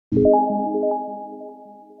Hey,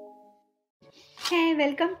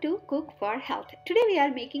 welcome to Cook for Health. Today we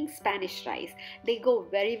are making Spanish rice. They go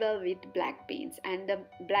very well with black beans, and the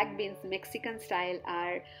black beans Mexican style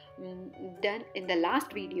are done in the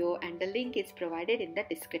last video, and the link is provided in the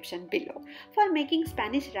description below. For making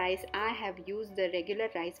Spanish rice, I have used the regular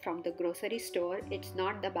rice from the grocery store. It's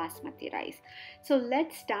not the basmati rice. So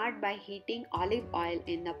let's start by heating olive oil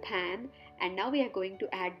in a pan, and now we are going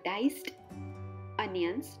to add diced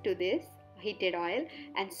onions to this heated oil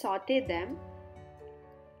and saute them.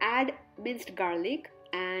 Add minced garlic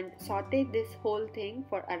and saute this whole thing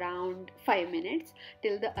for around 5 minutes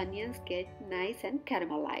till the onions get nice and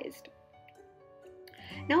caramelized.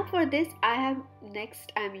 Now for this I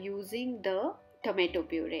am using the tomato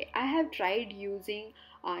puree. I have tried using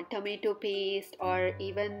tomato paste or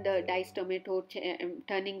even the diced tomato,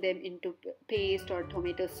 turning them into paste or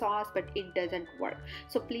tomato sauce, but it doesn't work.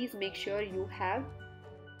 So please make sure you have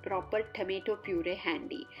proper tomato puree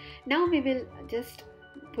handy. Now we will just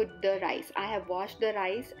put the rice. I have washed the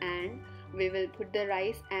rice and we will put the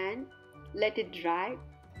rice and let it dry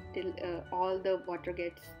till all the water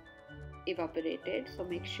gets evaporated. So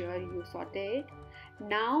make sure you saute it.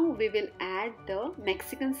 Now we will add the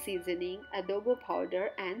Mexican seasoning, adobo powder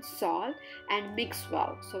and salt and mix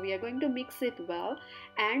well. So we are going to mix it well,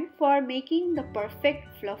 and for making the perfect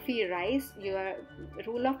fluffy rice, your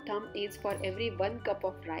rule of thumb is for every 1 cup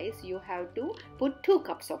of rice you have to put 2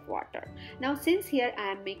 cups of water. Now since here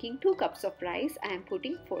I am making 2 cups of rice, I am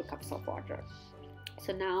putting 4 cups of water.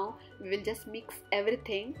 So now we will just mix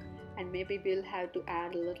everything, and maybe we'll have to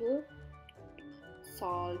add a little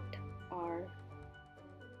salt, or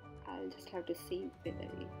I'll just have to see whether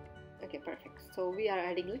okay, perfect. So we are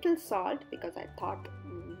adding little salt because I thought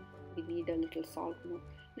we need a little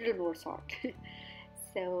more salt.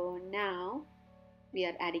 So now we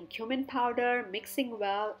are adding cumin powder, mixing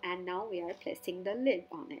well, and now we are placing the lid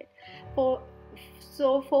on it.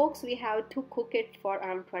 So folks, we have to cook it for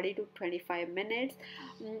around 20 to 25 minutes.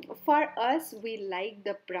 For us, we like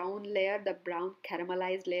the brown layer, the brown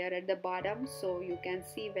caramelized layer at the bottom. So you can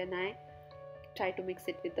see when I try to mix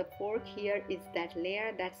it with the fork, here is that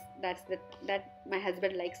layer. That my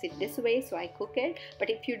husband likes it this way, so I cook it. But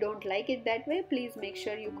if you don't like it that way, please make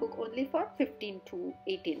sure you cook only for 15 to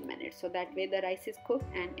 18 minutes, so that way the rice is cooked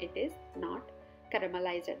and it is not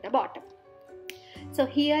caramelized at the bottom. So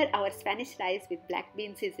here our Spanish rice with black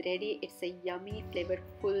beans is ready. It's a yummy,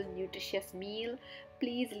 flavorful, nutritious meal.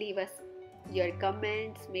 Please leave us your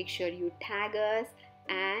comments, make sure you tag us,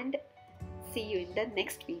 and see you in the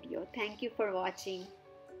next video. Thank you for watching.